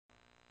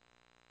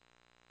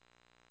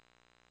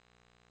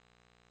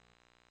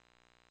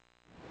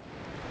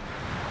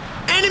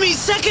Enemy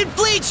second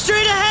fleet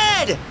straight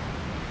ahead!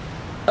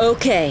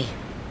 Okay.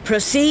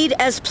 Proceed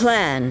as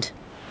planned.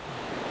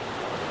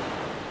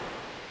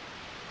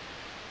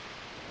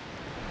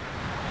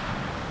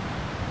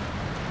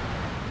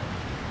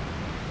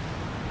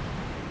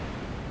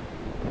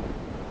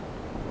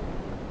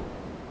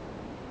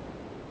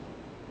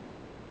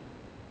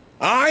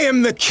 I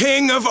am the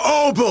King of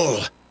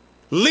Obel,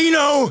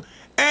 Lino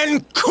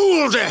and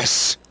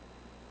Kooluk.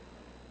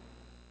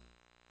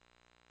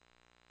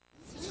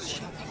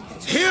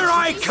 Here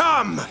I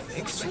come!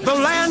 The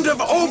land of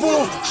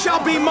Obel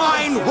shall be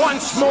mine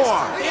once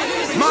more!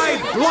 My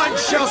blood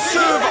shall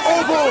serve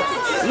Obel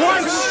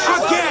once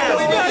again!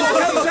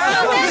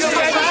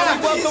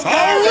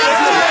 All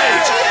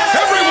right!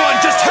 Everyone,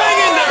 just hang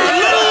in there a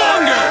little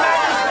longer!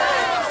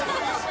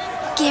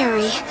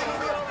 Gary,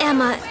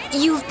 Emma,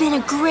 you've been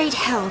a great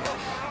help.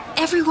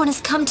 Everyone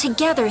has come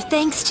together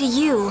thanks to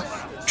you.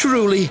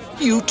 Truly,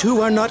 you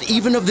two are not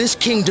even of this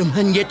kingdom,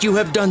 and yet you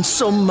have done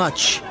so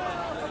much.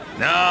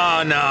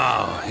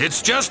 No.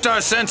 It's just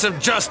our sense of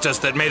justice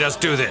that made us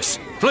do this.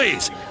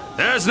 Please,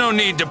 there's no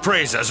need to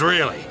praise us,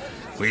 really.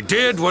 We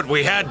did what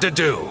we had to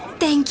do.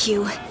 Thank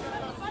you.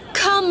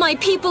 Come, my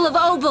people of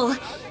Obel.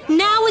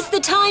 Now is the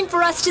time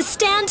for us to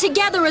stand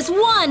together as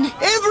one.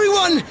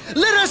 Everyone,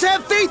 let us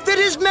have faith that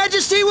His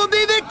Majesty will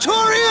be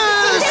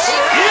victorious!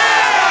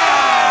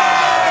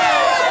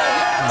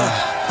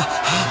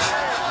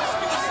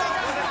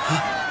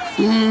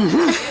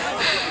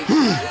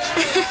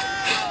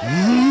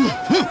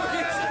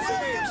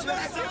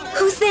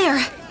 Who's there?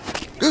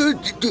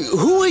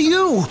 Who are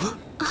you?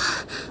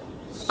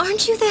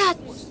 Aren't you that...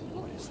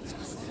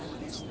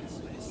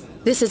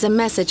 This is a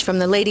message from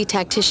the Lady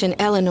Tactician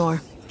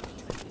Eleanor.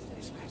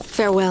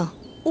 Farewell.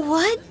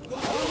 What?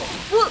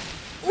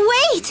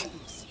 Wait!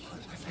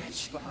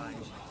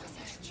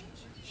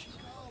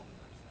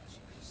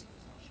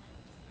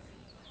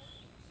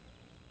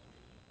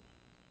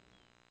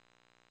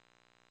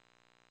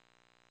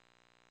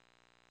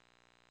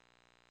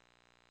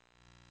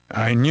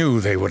 I knew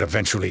they would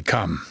eventually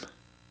come.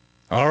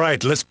 All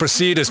right, let's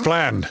proceed as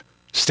planned.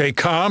 Stay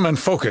calm and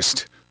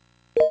focused.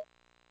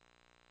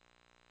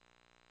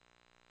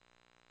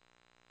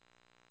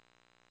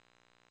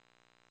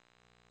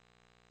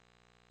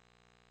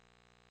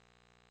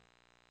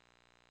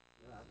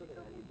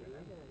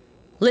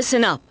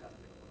 Listen up.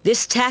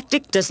 This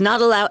tactic does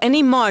not allow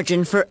any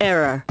margin for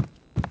error.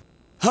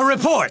 A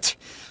report!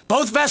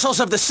 Both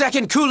vessels of the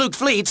 2nd Kooluk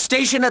Fleet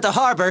stationed at the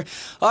harbor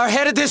are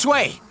headed this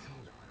way.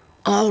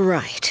 All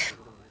right.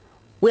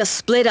 We'll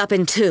split up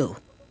in two.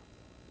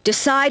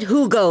 Decide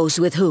who goes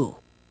with who.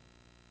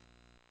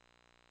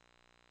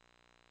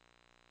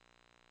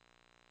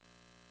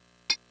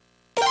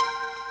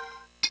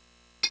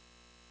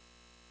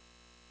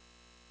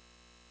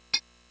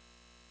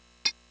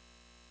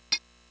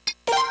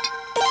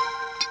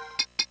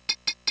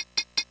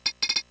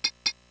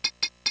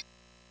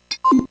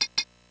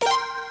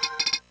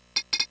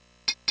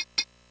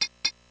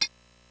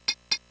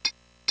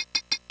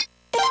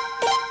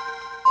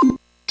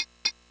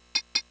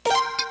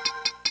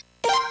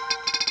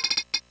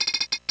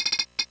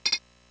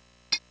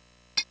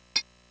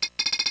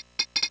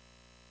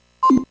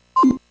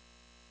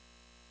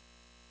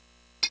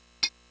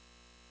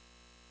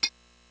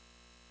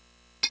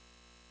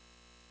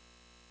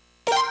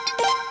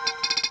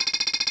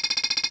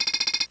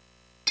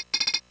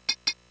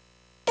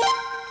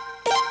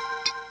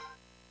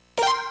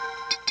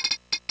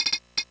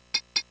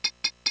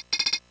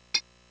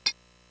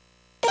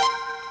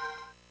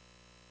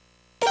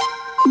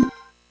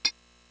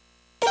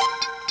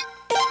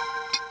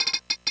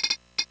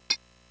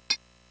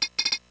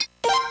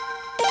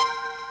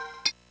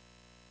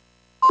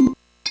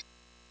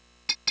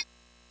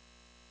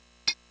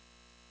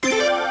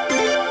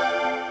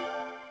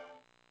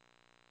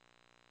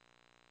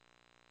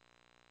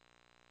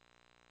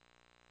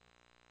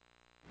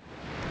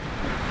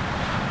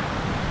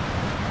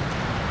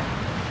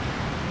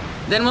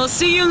 Then we'll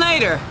see you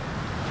later.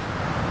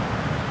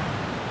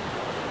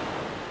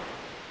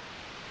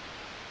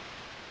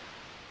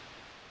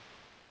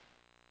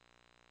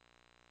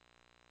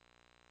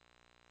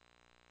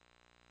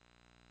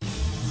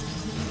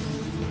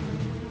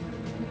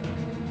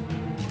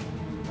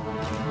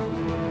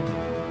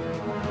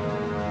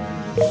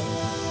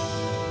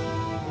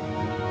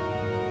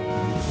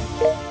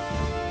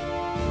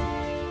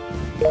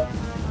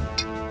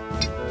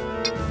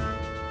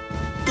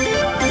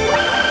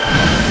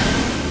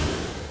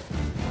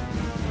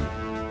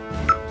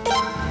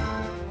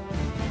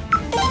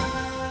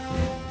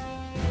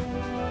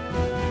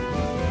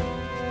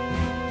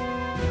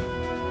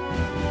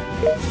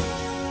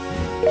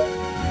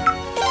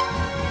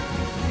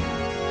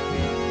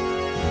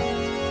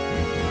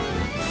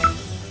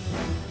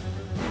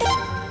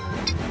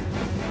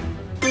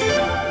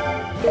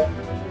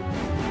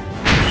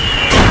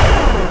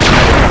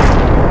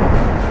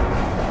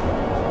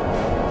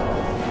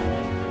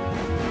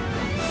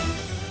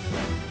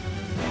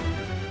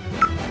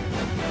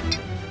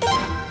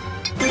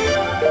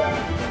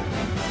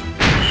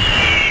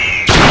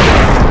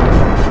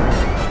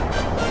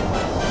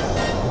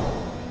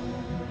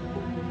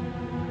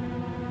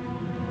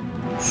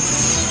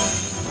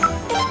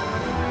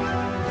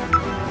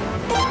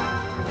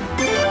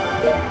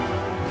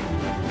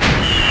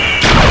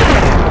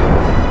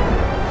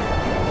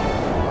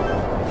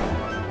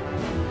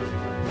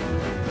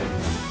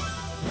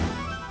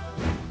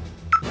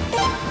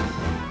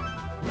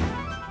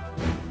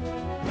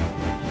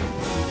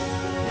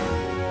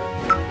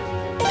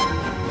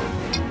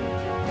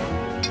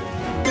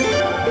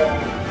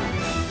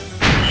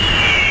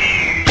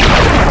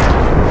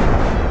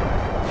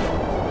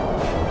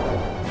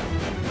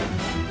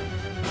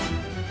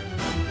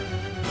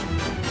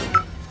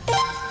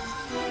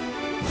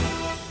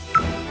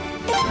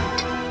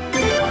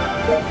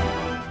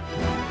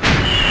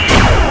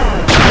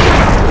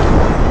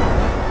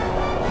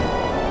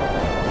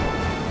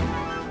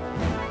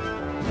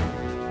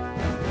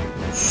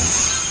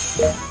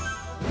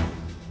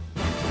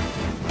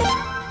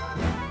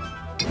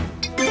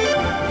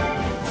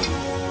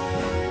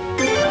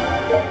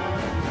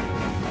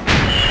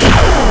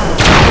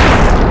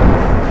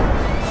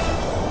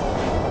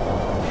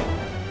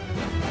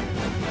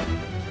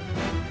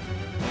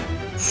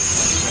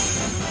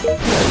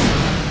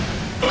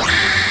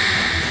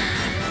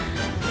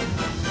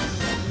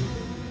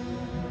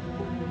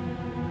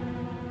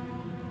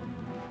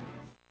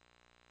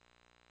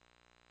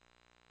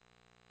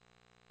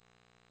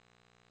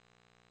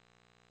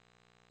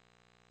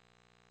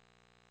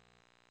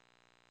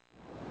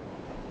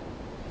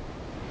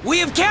 We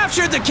have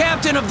captured the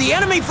captain of the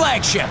enemy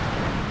flagship!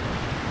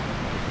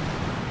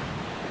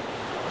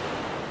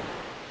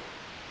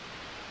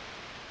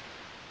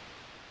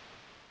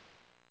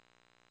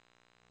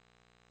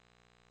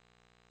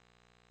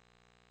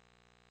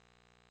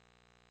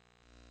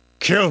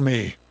 Kill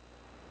me.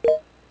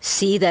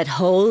 See that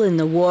hole in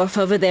the wharf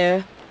over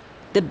there?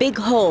 The big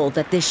hole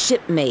that this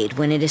ship made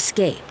when it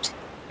escaped.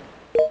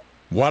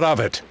 What of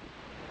it?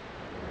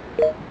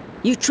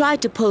 You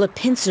tried to pull a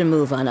pincer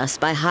move on us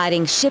by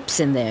hiding ships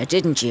in there,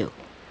 didn't you?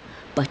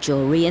 But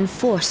your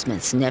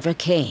reinforcements never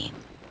came.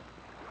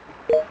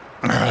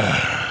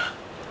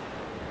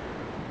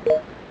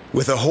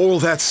 With a hole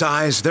that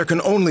size, there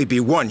can only be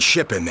one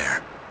ship in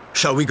there.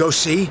 Shall we go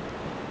see?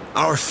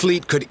 Our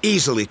fleet could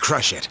easily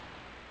crush it.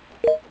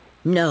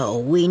 No,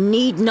 we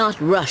need not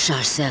rush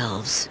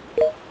ourselves.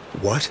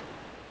 What?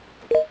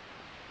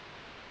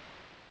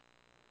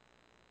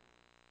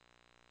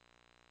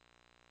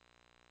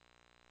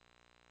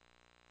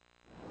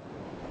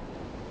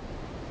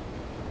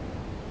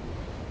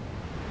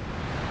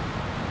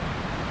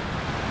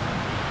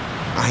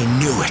 I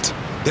knew it.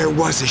 There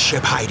was a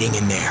ship hiding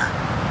in there.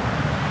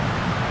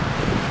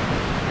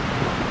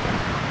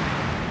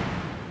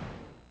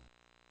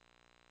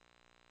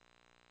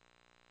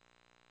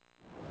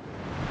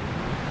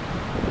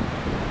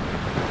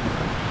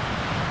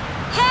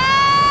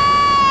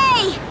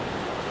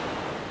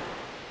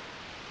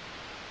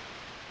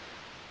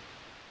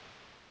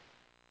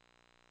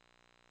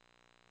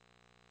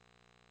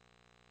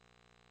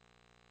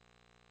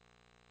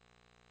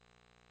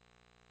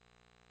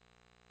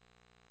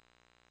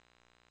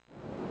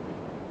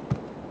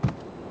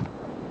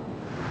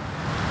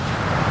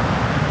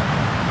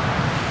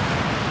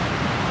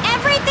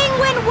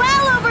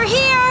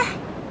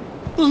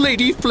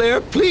 Lady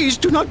Flare, please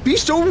do not be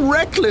so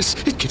reckless.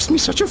 It gives me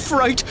such a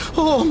fright.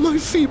 Oh, my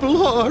feeble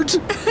heart.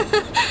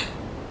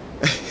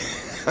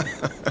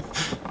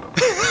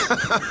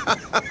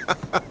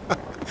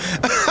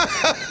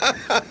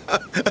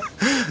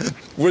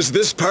 Was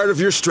this part of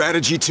your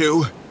strategy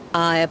too?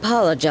 I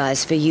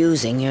apologize for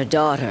using your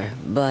daughter,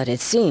 but it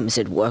seems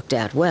it worked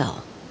out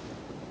well.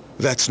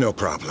 That's no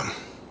problem.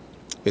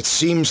 It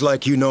seems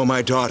like you know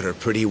my daughter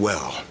pretty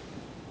well.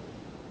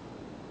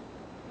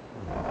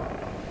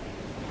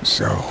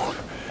 So,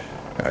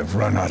 I've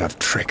run out of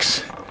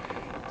tricks.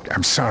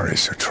 I'm sorry,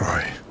 Sir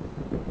Troy.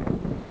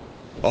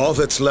 All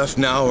that's left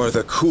now are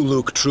the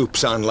Kooluk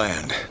troops on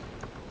land.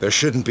 There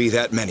shouldn't be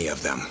that many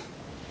of them.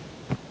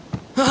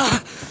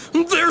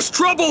 There's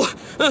trouble!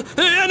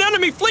 An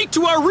enemy fleet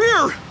to our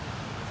rear!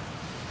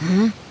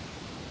 Hmm?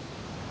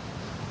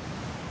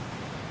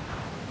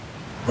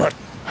 But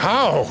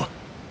how?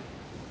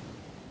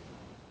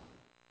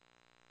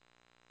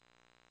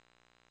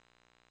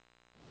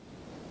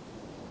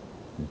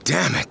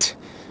 Damn it!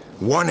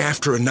 One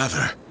after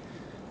another.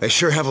 They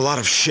sure have a lot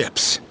of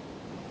ships.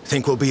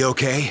 Think we'll be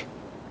okay?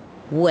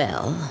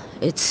 Well,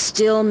 it's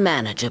still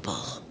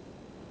manageable.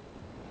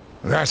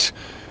 That's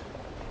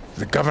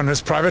the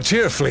Governor's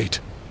privateer fleet.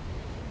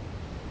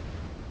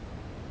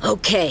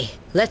 Okay,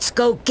 let's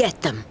go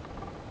get them.